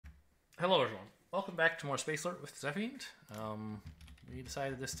Hello, everyone. Welcome back to more Space Alert with Zephyr. We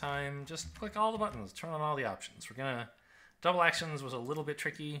decided this time just click all the buttons, turn on all the options. We're gonna double actions was a little bit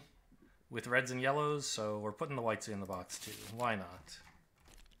tricky with reds and yellows, so we're putting the whites in the box too. Why not?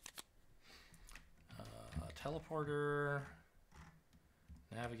 Teleporter,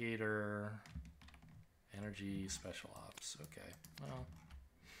 navigator, energy, special ops. Okay. Well.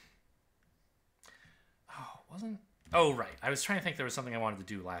 Oh, wasn't. Oh, right. I was trying to think there was something I wanted to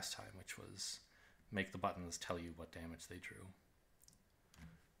do last time, which was make the buttons tell you what damage they drew.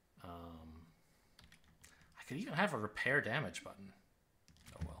 I could even have a repair damage button.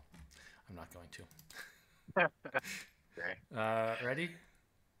 Oh, well. I'm not going to. Okay. Ready?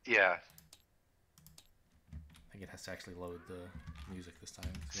 Yeah. I think it has to actually load the music this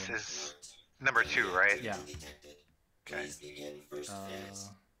time. This is number 2, right? Yeah. Okay.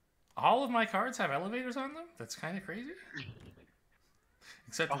 All of my cards have elevators on them? That's kind of crazy.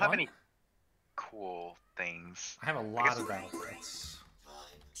 Except I don't have one. any cool things. I have a lot of battle threats. Oh,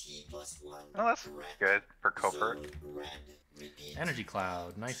 that's good for covert. Energy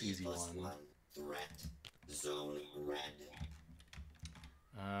Cloud, nice easy one.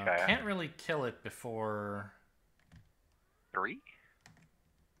 Okay. Can't really kill it before... 3?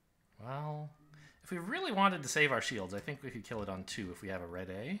 Well, if we really wanted to save our shields, I think we could kill it on 2 if we have a red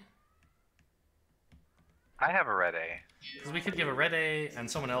A. I have a red A. Because we could give a red A and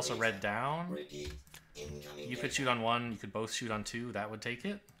someone else a red down. You could shoot on 1, you could both shoot on 2, that would take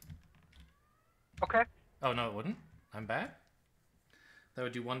it. Okay. Oh, no, it wouldn't. I'm bad. That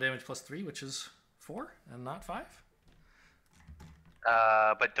would do 1 damage plus 3, which is 4 and not 5.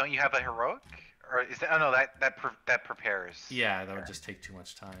 But don't you have a heroic? Or is that? Oh no, that prepares. Yeah, that would just take too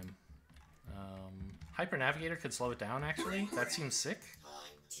much time. Hyper Navigator could slow it down, actually. That seems sick.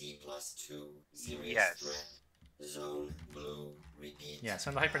 Yes. Yeah,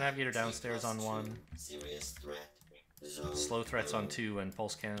 send the Hyper Navigator downstairs on 1. Slow threats on 2 and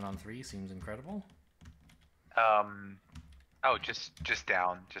pulse cannon on 3 seems incredible. Oh, just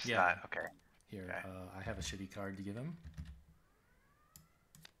down, just Yeah. not. Okay. Here, Okay. I have a shitty card to give him.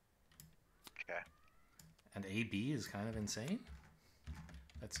 Okay. And AB is kind of insane.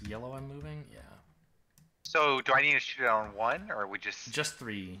 That's yellow I'm moving, yeah. So do I need to shoot it on 1, or we just? Just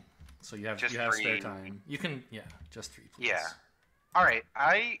 3. So you have Just spare 3. time. You can, yeah, just 3, please. Yeah. All right.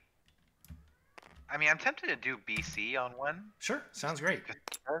 I mean, I'm tempted to do BC on 1. Sure, sounds great.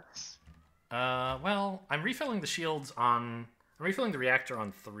 Because- Well, I'm refilling the shields on... I'm refilling the reactor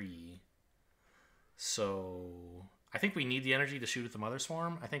on 3. So... I think we need the energy to shoot at the Mother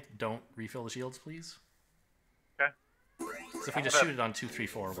Swarm. I think don't refill the shields, please. Okay. So if we just shoot it on 2, 3,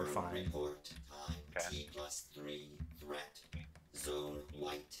 4, we're fine. Okay. T+3 threat. Zone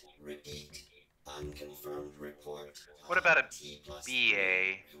white. Repeat. Unconfirmed report. What about a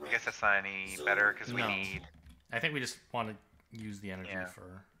BA? I guess that's not any better because we No. need. I think we just want to use the energy Yeah.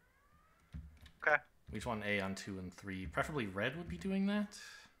 for... Okay. We just want an A on 2 and 3. Preferably red would be doing that.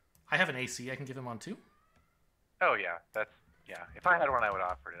 I have an AC I can give him on 2. Oh yeah, yeah. If I had one, I would have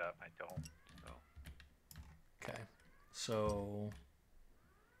offered it up. I don't. So. Okay. So...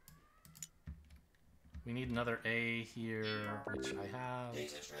 We need another A here, which I have.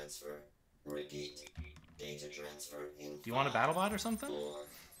 Data transfer. Repeat. Data transfer in. Do you want a BattleBot or something? 4,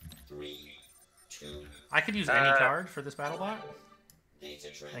 3, 2. I could use any card for this BattleBot. Data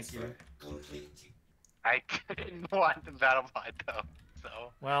transfer Thank you. complete. I didn't want the BattleBot though.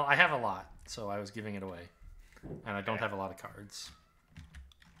 So. Well, I have a lot, so I was giving it away. And I don't have a lot of cards.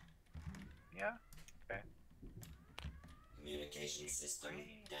 Yeah. Okay. Communication system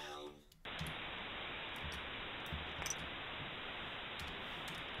down.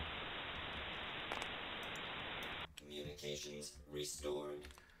 Communications restored.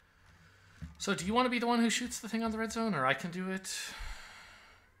 So do you want to be the one who shoots the thing on the red zone, or I can do it?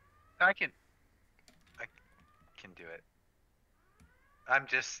 I can do it. I'm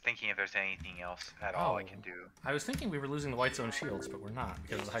just thinking if there's anything else at all I can do. I was thinking we were losing the white zone shields, but we're not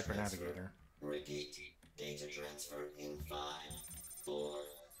because of the Hyper Navigator. Repeat. Data transfer in 5, 4,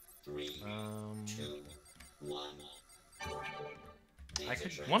 3, 2, 1. I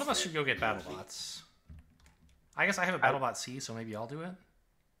could. One of us should go get BattleBots. I guess I have a BattleBot C, so maybe I'll do it.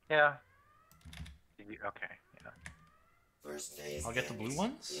 Yeah. Okay. Yeah. First phase I'll get the blue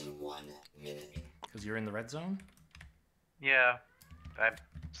ones in 1 minute. because you're in the red zone. Yeah. I'm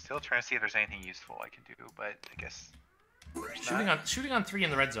still trying to see if there's anything useful I can do, but I guess. Shooting on 3 in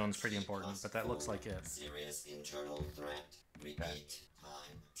the red zone is pretty important, but that looks like it. Serious internal threat. Repeat.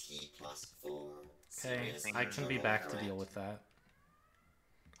 Time T+4. Okay, Serious I can be internal back to threat. deal with that.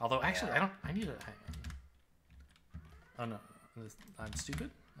 Although, actually, Yeah. I need a... Hang on. Oh, no. I'm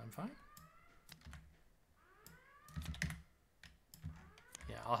stupid. I'm fine.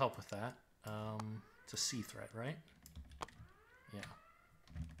 Yeah, I'll help with that. It's a C threat, right? Yeah.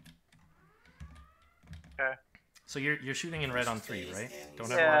 Okay. So you're shooting in red on 3, right? Don't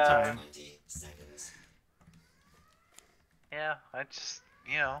have a Yeah. lot of time. 20 seconds. Yeah, I just,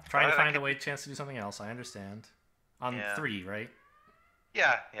 you know. Trying to I find a could- way chance to do something else. I understand. On Yeah. 3, right?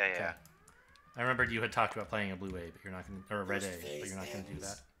 Yeah. Okay. I remembered you had talked about playing a blue A, but you're not going to, or a red A, but you're not going to do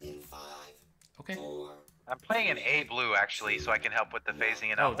that. In 5, Okay. 4. I'm playing an A blue actually, so I can help with the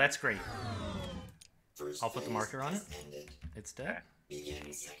phasing and Oh, out. that's great. First I'll put the phase marker on has it. ended. It's dead.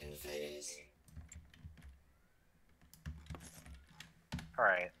 Begin second phase. All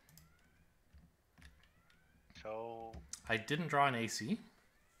right. So, I didn't draw an AC.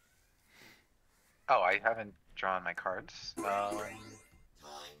 oh, I haven't drawn my cards. Time.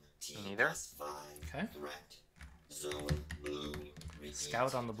 T Neither. plus 5. Okay. Threat. Zone blue. Repeat.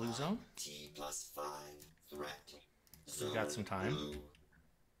 Scout on the blue zone. T plus 5. Threat. We've got some time. Blue.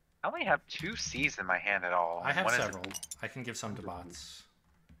 I only have 2 C's in my hand at all. I have One is a- several. I can give some to bots.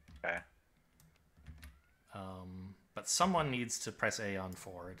 Okay. But someone needs to press A on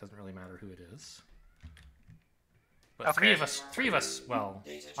 4. It doesn't really matter who it is. But Okay. three of us, well,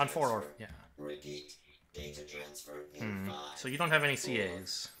 Data on 4 or, transfer. yeah. Repeat. Data transfer in 5. So you don't have any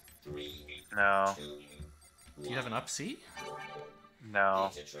CAs. 3. No. 2. Do you have an up C?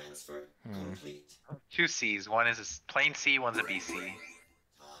 No. Data transfer complete. 2 C's. One is a plain C, one's a BC.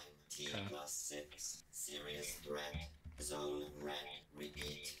 Time. T Okay. plus 6. Serious threat. Zone red.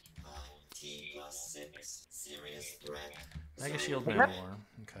 Repeat. Time. T plus 6. Serious threat. Mega Zone Shield no Yep. more.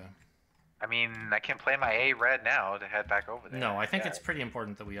 Okay. I mean, I can play my A red now to head back over there. No, I think Yeah. it's pretty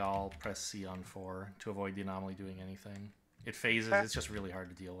important that we all press C on 4 to avoid the anomaly doing anything. It phases, Okay. it's just really hard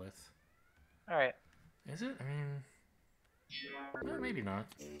to deal with. Alright. Is it? I mean, maybe not.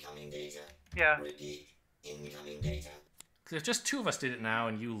 Incoming data. Yeah. Repeat. Incoming data. 'Cause if just 2 of us did it now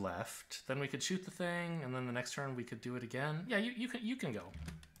and you left, then we could shoot the thing, and then the next turn we could do it again. Yeah, you can go.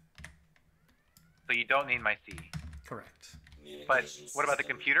 So you don't need my C. Correct. But Communication what about the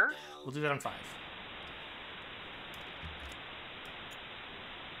system computer? down. We'll do that on 5.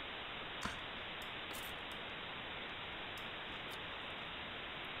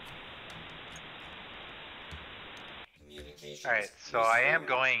 Communications Alright, so I am restored.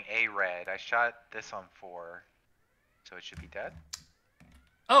 going A red. I shot this on 4. So it should be dead.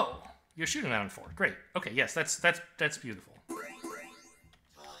 Oh, you're shooting that on 4. Great. Okay, yes, that's beautiful. Time.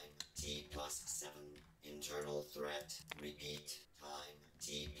 T plus 7. Internal threat. Repeat. Time.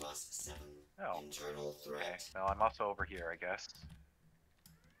 T plus 7. Oh. Internal Okay. threat. Well, I'm also over here, I guess.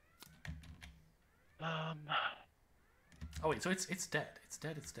 Oh wait, so it's dead. It's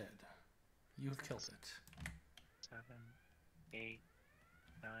dead. It's dead. You have killed it. 7, 8,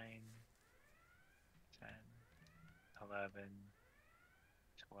 9, 10, 11,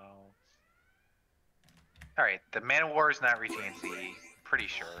 12. Alright, the Man of War is not reaching Z. Pretty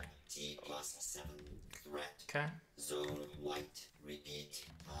sure. T plus 7. Threat. Okay. Zone white. Repeat.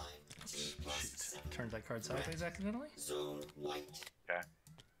 Time. T plus Shoot. 7. Turned that card sideways accidentally. Zone white.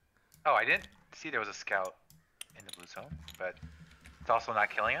 Oh, I didn't see there was a scout in the blue zone, but it's also not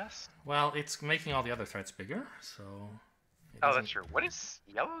killing us. Well, it's making all the other threats bigger, so. it Oh, doesn't- that's true. What is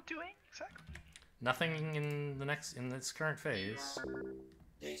yellow doing exactly? Nothing in this current phase.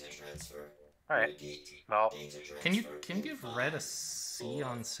 Data transfer. Alright. Repeat. Well, Data transfer. Can you in give 5, red a C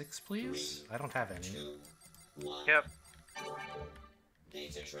on 6, please? I don't have any. 2, 1. yep.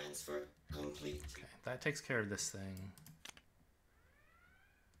 Data transfer complete. Okay, that takes care of this thing.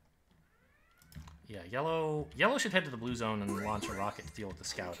 Yeah, yellow should head to the blue zone and launch a rocket to deal with the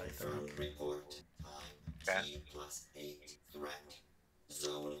scout, I Confirmed think. report. Time. Okay. T plus 8. Threat.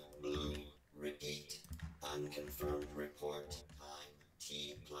 Zone blue. Repeat. Unconfirmed report. Time.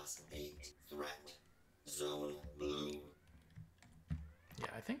 T plus 8. Threat. Zone blue. Yeah,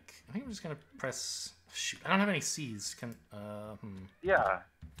 I think we're just gonna press shoot. I don't have any C's. Yeah.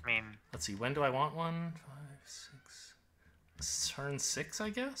 I mean, Let's see, when do I want one? 5, 6. Turn 6, I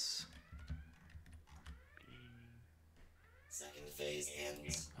guess? Second phase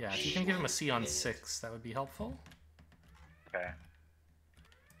ends. Yeah, if you can give him a C on 6, that would be helpful. okay.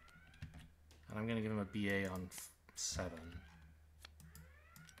 And I'm gonna give him a BA on 7.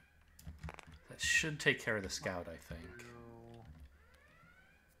 That should take care of the scout, I think.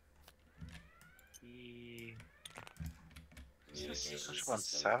 E. Communication Which one,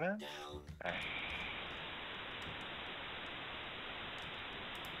 system 7? down. Okay.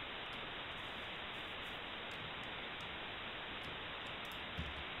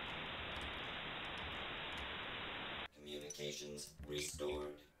 Communications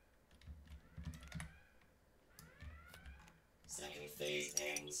restored. Second phase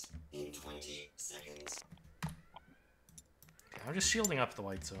phase ends in 20 seconds. Okay, I'm just shielding up the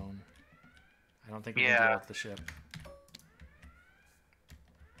white zone. I don't think we can Yeah. deal with the ship.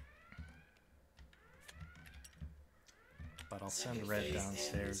 But I'll send Second red phase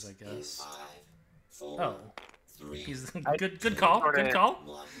downstairs, I ends in guess. 5, 4, Oh, 3, he's I good call. sorta- Good call.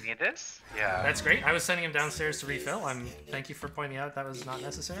 1. Need this? Yeah. That's great. I was sending him downstairs to refill. Thank you for pointing out that was not Begin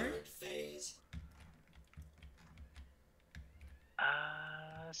necessary. third phase.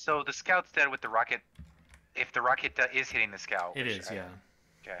 So the scout's dead with the rocket. If the rocket is hitting the scout. It which is, I- yeah.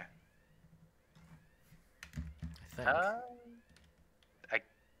 Okay. I think.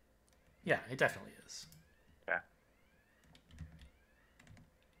 Yeah, it definitely is. Okay.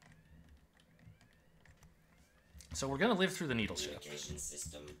 So we're gonna live through the needle ship. Communication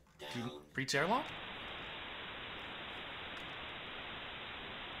system Do you down. breach airlock?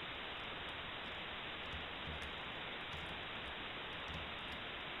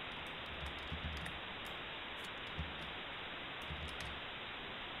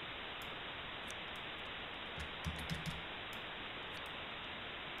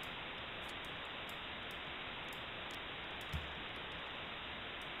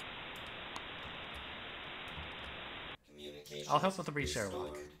 Communications I'll help with the breach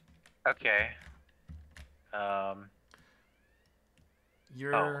airlock. restored. Okay.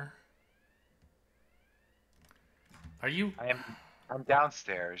 You're. Are you? I'm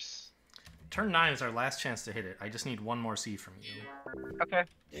downstairs. Turn 9 is our last chance to hit it. I just need one more C from you. Okay. I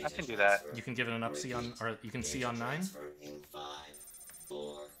Data can do that. transfer. You can give it an up C on, or you can C Data on 9. transfer in 5,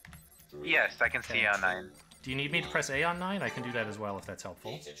 4, 3, Yes, I can see on 9. Do you need me to press A on 9? I can do that as well if that's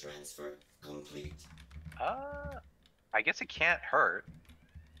helpful. Data transfer complete. I guess it can't hurt.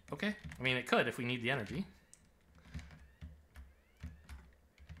 Okay. I mean, it could if we need the energy.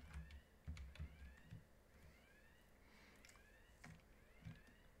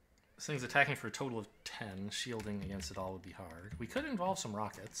 This thing's attacking for a total of 10. Shielding against it all would be hard. We could involve some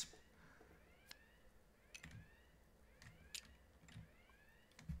rockets.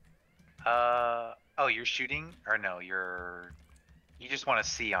 Oh, you're shooting? Or no, you just want to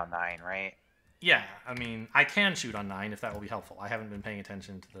see on 9, right? Yeah, I mean, I can shoot on 9 if that will be helpful. I haven't been paying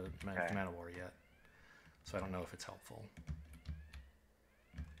attention to the Okay. Man of War yet, so I don't know if it's helpful.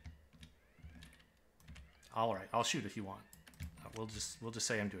 All right, I'll shoot if you want. We'll just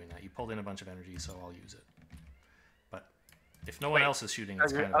say I'm doing that. You pulled in a bunch of energy, so I'll use it. But if no one Wait. else is shooting, Oh,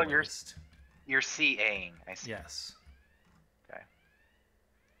 it's you're- kind of oh, a you're- waste. You're CAing. I see. Yes. Okay.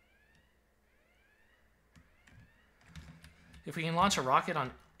 If we can launch a rocket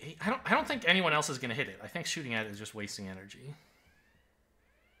on 8, I don't think anyone else is going to hit it. I think shooting at it is just wasting energy.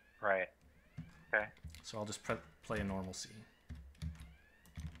 Right. Okay. So I'll just play a normal C.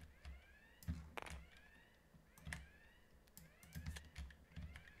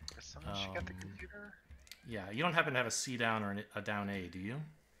 Someone should get the Um, computer. Yeah, you don't happen to have a C down or a down A, do you?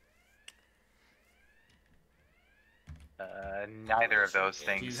 Neither of those Do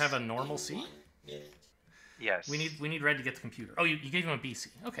things. Do you have a normal C? 1 minute. Yes. We need red to get the computer. Oh, you gave him a BC.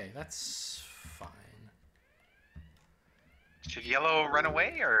 Okay, that's fine. Should yellow run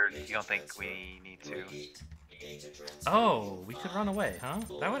away, or you Data don't think transfer. we need to? Repeat. Data transfer Oh, in we could 5, run away, huh?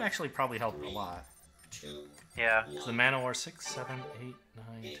 That would actually probably help a lot. 2, Yeah. So the Man of War 6, 7, 8,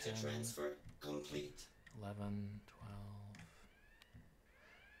 9, Data 10, transfer complete. 11, 12.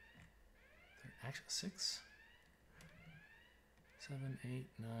 Actually, 6, 7, 8,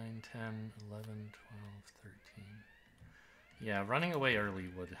 9, 10, 11, 12, 13. Yeah, running away early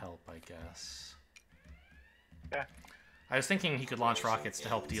would help, I guess. Yeah. I was thinking he could launch rockets to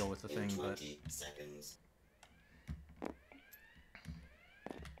help deal with the In thing, but 20 seconds.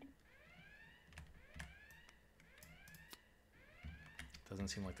 doesn't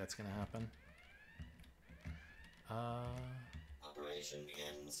seem like that's gonna happen. Operation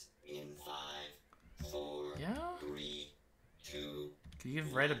ends in 5, 4, Yeah? 3, 2, Could you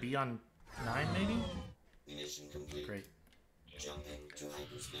give red a B on 9, maybe? mission complete. Great. Jumping to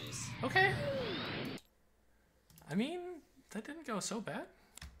hyperspace. Okay. I mean, that didn't go so bad.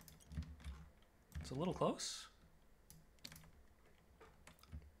 It's a little close.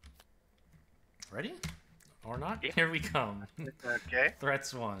 Ready? Or not? Yeah. Here we come. Okay.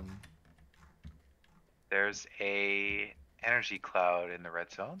 Threats 1. There's a energy cloud in the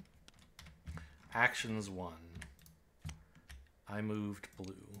red zone. Actions 1. I moved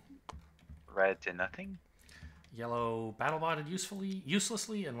blue. Red did nothing. Yellow battle-botted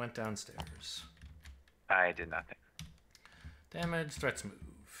uselessly and went downstairs. I did nothing. Damage, threats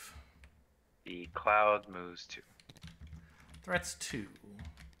move. The cloud moves to Threats 2.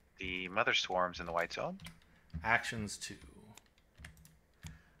 the mother swarms in the white zone. Actions 2.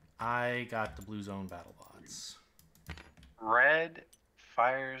 I got the blue zone battle bots. Red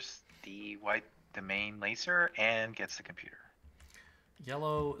fires the main laser and gets the computer.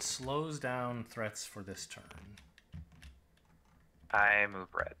 Yellow slows down threats for this turn. I move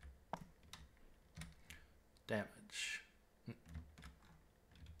red. Damage.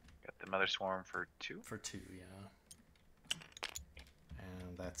 Got the Mother Swarm for 2. For 2, yeah.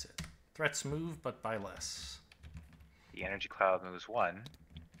 And that's it. Threats move, but by less. The Energy Cloud moves 1.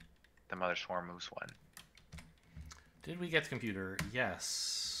 The Mother Swarm moves 1. Did we get the computer?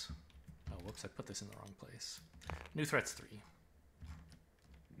 Yes. Oh, whoops, I put this in the wrong place. New threats 3.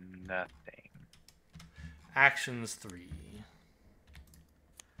 Nothing. Actions 3.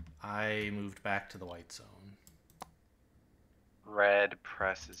 I moved back to the white zone. Red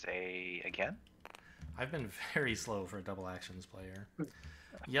presses A again. I've been very slow for a double actions player.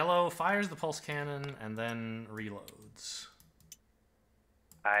 Yellow fires the pulse cannon and then reloads.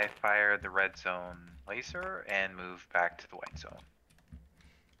 I fire the red zone laser and move back to the white zone.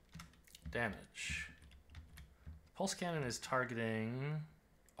 Damage. Pulse cannon is targeting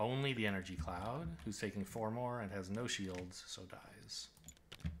only the energy cloud, who's taking 4 more and has no shields, so dies.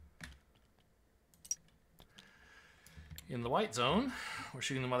 In the white zone, we're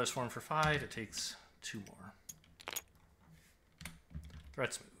shooting the Mother Swarm for 5. It takes 2 more.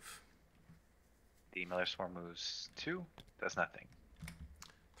 Threats move. The Mother Swarm moves 2. Does nothing.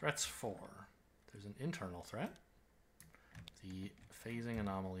 Threats 4. There's an internal threat. The phasing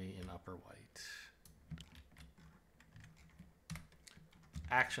anomaly in upper white.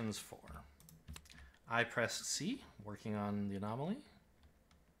 Actions 4. I pressed C, working on the anomaly.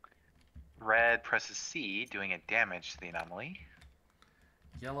 Red presses C, doing a damage to the anomaly.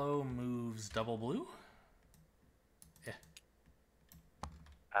 Yellow moves double blue.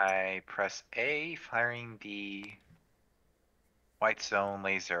 I press A, firing the white zone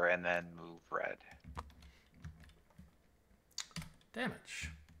laser, and then move red.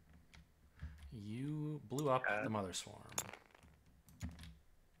 Damage. You blew up the Mother Swarm.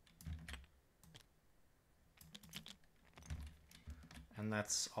 And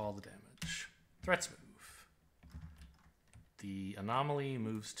that's all the damage. Threats move. The anomaly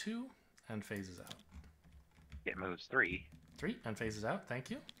moves 2 and phases out. It moves 3. 3 and phases out,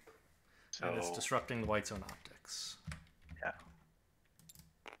 thank you. So And it's disrupting the white zone optics. yeah.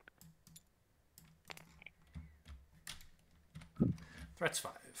 Threats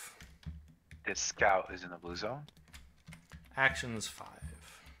 5. This scout is in the blue zone. Actions 5.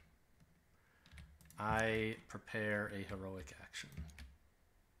 I prepare a heroic action.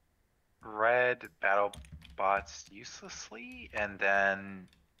 Red battle bots uselessly and then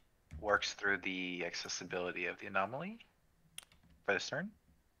works through the accessibility of the anomaly for this turn.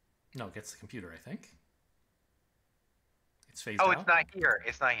 No, it gets the computer, I think. It's phased Oh, out. it's not here.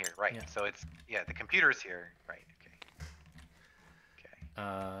 It's not here. Right. Yeah. So it's, yeah, the computer's here. Right. Okay.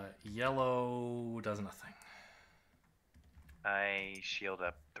 Okay. Yellow does nothing. I shield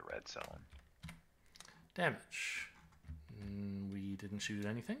up the red zone. Damage. We didn't shoot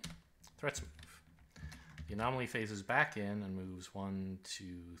at anything. Threats move. The anomaly phases back in and moves 1, 2,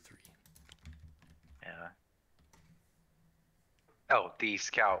 3. Yeah. Oh, the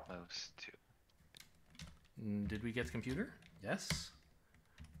scout moves 2. Did we get the computer? Yes.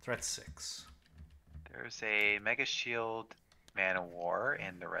 Threat 6. There's a Mega Shield Man of War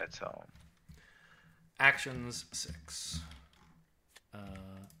in the red zone. Actions 6.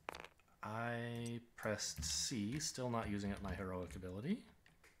 I pressed C, still not using up my heroic ability.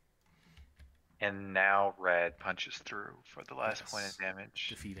 And now red punches through for the last point Yes. of damage.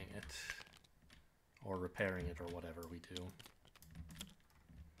 Defeating it. Or repairing it, or whatever we do.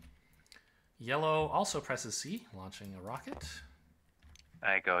 Yellow also presses C, launching a rocket.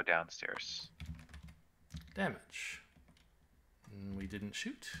 I go downstairs. Damage. We didn't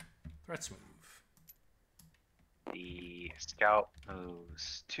shoot. Threats move. The scout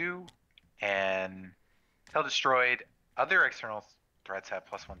moves 2, and until destroyed, other external threats have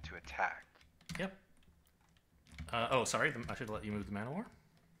 +1 to attack. Yep. Oh, sorry. I should let you move the Man of War.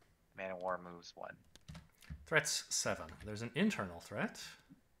 Man of War moves 1. Threats 7. There's an internal threat.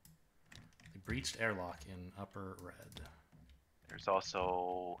 The breached airlock in upper red. There's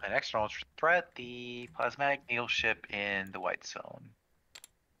also an external threat, the plasmatic needle ship in the white zone.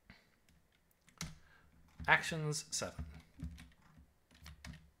 Actions 7.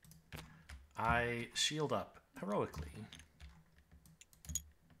 I shield up heroically.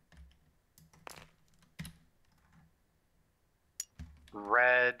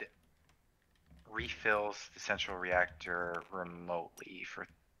 Red refills the central reactor remotely for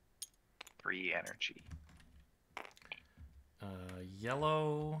 3 energy.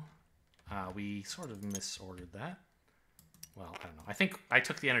 Yellow, we sort of misordered that. Well, I don't know. I think I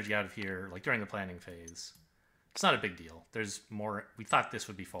took the energy out of here, like during the planning phase. It's not a big deal. There's more. We thought this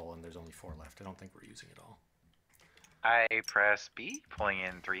would be full, and there's only 4 left. I don't think we're using it all. I press B, pulling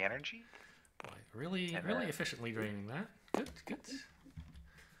in 3 energy. Boy, really, And really then- efficiently draining that. Good, good.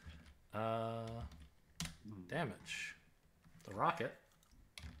 Damage. The rocket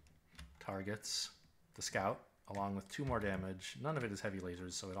targets the scout, along with 2 more damage. None of it is heavy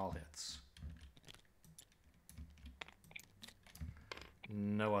lasers, so it all hits.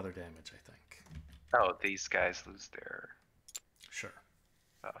 No other damage, I think. Oh, these guys lose their Sure.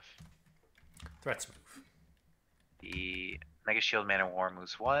 stuff. Threats move. The Mega Shield Man of War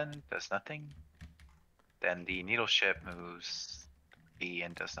moves 1, does nothing. Then the Needle Ship moves B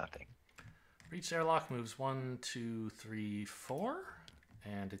and does nothing. Breach airlock moves 1, 2, 3, 4.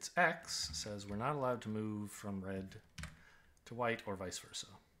 And its X says we're not allowed to move from red to white or vice versa.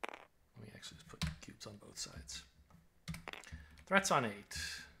 Let me actually just put cubes on both sides. Threats on 8.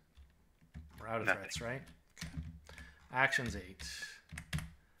 We're out of Nothing. threats, right? Okay. Actions 8.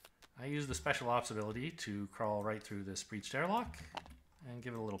 I use the special ops ability to crawl right through this breached airlock and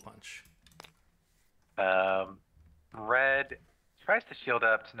give it a little punch. Red tries to shield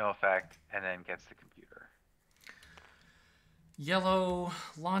up to no effect and then gets the computer. Yellow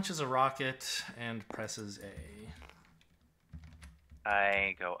launches a rocket and presses A.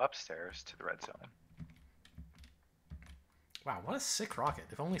 I go upstairs to the red zone. Wow, what a sick rocket.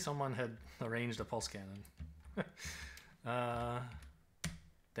 If only someone had arranged a pulse cannon.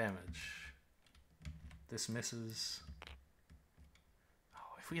 Damage. This misses.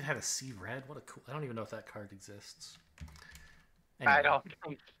 Oh, if we had a C red, what a cool... I don't even know if that card exists. I Anyway, don't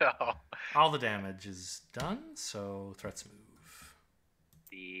think so. all the damage is done, so threats move.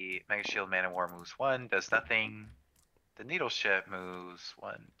 The Mega Shield Man of War moves 1, does nothing. The Needle Ship moves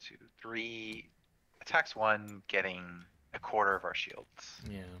 1, 2, 3. Attacks 1, getting a quarter of our shields.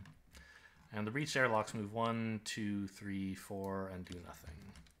 Yeah. And the breached airlocks move 1, 2, 3, 4, and do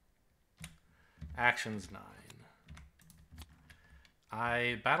nothing. Actions 9.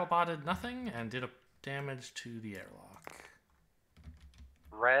 I battle botted nothing and did a damage to the airlock.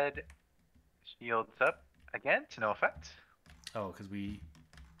 Red shields up again to no effect. Oh, because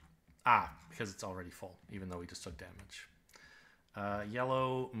because it's already full, even though we just took damage.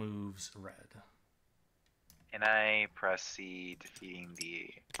 Yellow moves red. And I press C, defeating the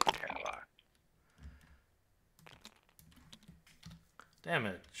airlock.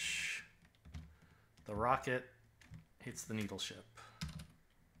 Damage. The rocket hits the needle ship.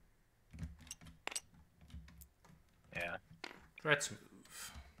 Yeah. Threats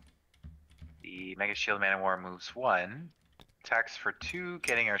move. The Mega Shield Man of War moves 1, attacks for 2,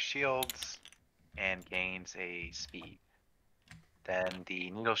 getting our shields, and gains a speed. Then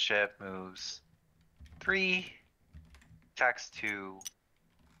the Needle Ship moves 3, attacks 2,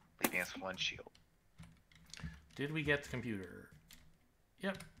 leaving us 1 shield. Did we get the computer?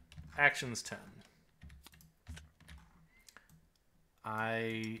 Yep. Actions 10.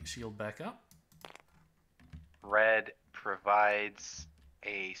 I shield back up. Red provides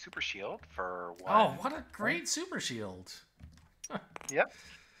a super shield for 1. Oh, what a great super shield. Yep.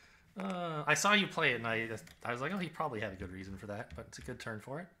 I saw you play it, and I was like, oh, he probably had a good reason for that, but it's a good turn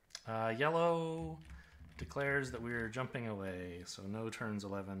for it. Yellow declares that we're jumping away, so no turns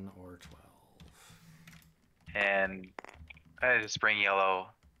 11 or 12. And I just bring yellow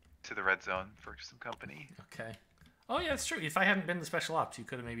to the red zone for some company. Okay. Oh, yeah, it's true. If I hadn't been the special ops, you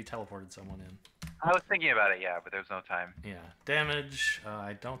could have maybe teleported someone in. I was thinking about it, yeah, but there was no time. Yeah. Damage.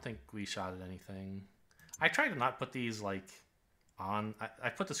 I don't think we shot at anything. I try to not put these, like, on... I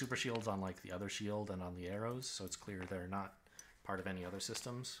put the super shields on, like, the other shield and on the arrows, so it's clear they're not part of any other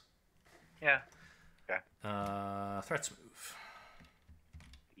systems. Yeah. Okay. Threats move.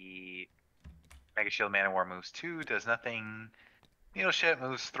 The Mega Shield Man of War moves 2, does nothing. Needle Ship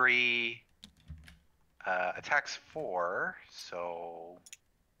moves 3, attacks 4, so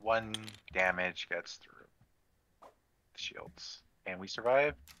 1 damage gets through the shields. And we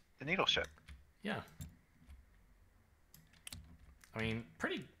survive the Needle Ship. Yeah. I mean,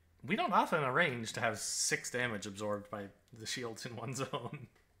 pretty... We don't often arrange to have 6 damage absorbed by the shields in one zone.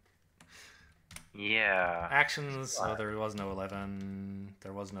 Yeah. Actions, there was no 11.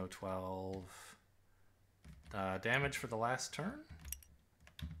 There was no 12. Damage for the last turn?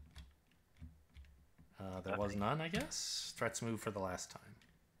 There was none, I guess. Threats move for the last time.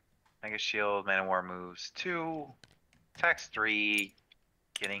 Mega Shield Man of War moves 2, attacks 3,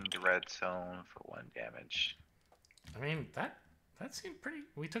 getting the red zone for 1 damage. I mean, that seemed pretty...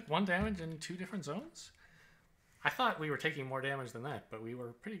 We took 1 damage in 2 different zones? I thought we were taking more damage than that, but we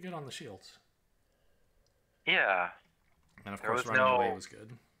were pretty good on the shields. Yeah. And of There course, was running no- away was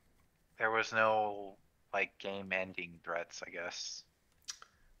good. There was no, like, game-ending threats, I guess.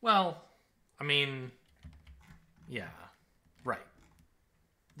 Well, I mean, yeah, right.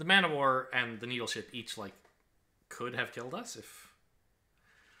 The Man of War and the Needle Ship each like could have killed us if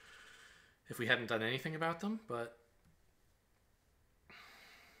we hadn't done anything about them, but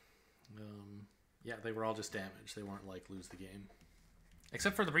yeah, they were all just damage. They weren't like lose the game,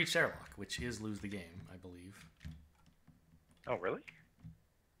 except for the Breached Airlock, which is lose the game, I believe. Oh, really?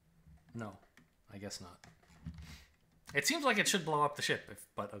 No, I guess not. It seems like it should blow up the ship,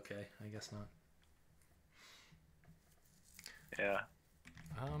 but okay, I guess not. Yeah.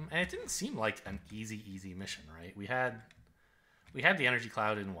 And it didn't seem like an easy mission, right? We had the energy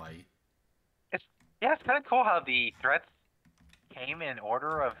cloud in white. Yeah, it's kind of cool how the threats came in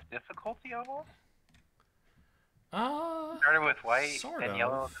order of difficulty almost. Started with white, sort then of.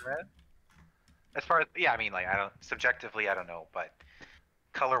 yellow, and red. As far as I mean, like, I don't subjectively, I don't know, but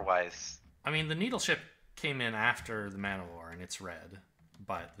color-wise, I mean, the Needle Ship came in after the Man of War, and it's red.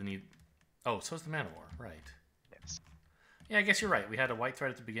 But oh, so is the Man of War, right? yes. Yeah, I guess you're right. We had a white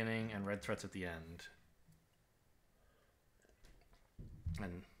thread at the beginning and red threads at the end,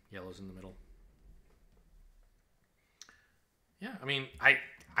 and yellow's in the middle. Yeah, I mean, I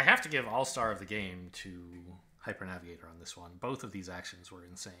have to give All-Star of the game to Hyper Navigator on this one. Both of these actions were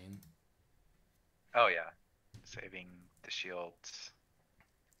insane. Oh yeah, saving the shields.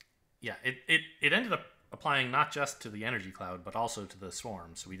 Yeah, it ended up applying not just to the energy cloud, but also to the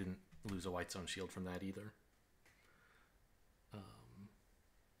swarm, so we didn't lose a white zone shield from that either.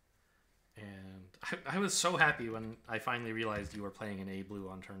 And I was so happy when I finally realized you were playing an A blue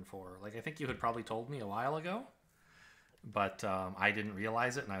on turn 4. Like, I think you had probably told me a while ago, but I didn't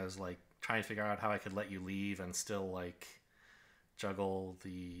realize it, and I was like trying to figure out how I could let you leave and still like juggle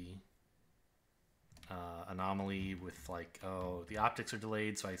the anomaly with like, oh, the optics are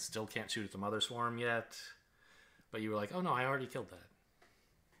delayed, so I still can't shoot at the mother swarm yet. But you were like, oh no, I already killed that.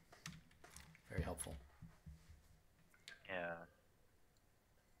 Very helpful. Yeah.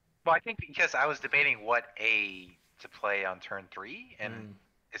 Well, I think because I was debating what A to play on turn 3, and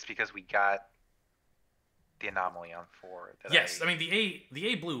it's because we got the anomaly on 4. Yes, I mean the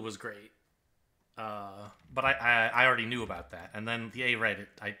A blue was great, but I already knew about that, and then the A red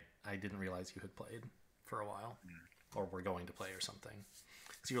I didn't realize you had played for a while, or were going to play or something.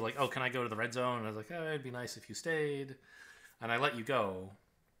 So you were like, oh, can I go to the red zone? And I was like, oh, it'd be nice if you stayed, and I let you go,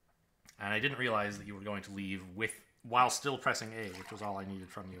 and I didn't realize that you were going to leave while still pressing A, which was all I needed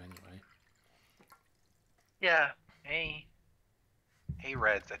from you anyway. Yeah, A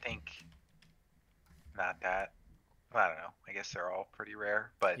reds, I think. Not that. I don't know. I guess they're all pretty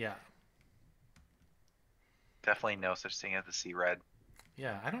rare, but Yeah. definitely no such thing as the C red.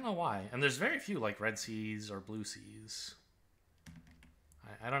 Yeah, I don't know why. And there's very few like red C's or blue C's.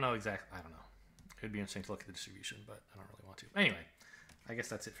 I don't know exactly. I don't know. It would be interesting to look at the distribution, but I don't really want to. Anyway, I guess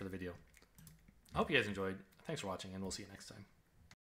that's it for the video. I hope you guys enjoyed. Thanks for watching, and we'll see you next time.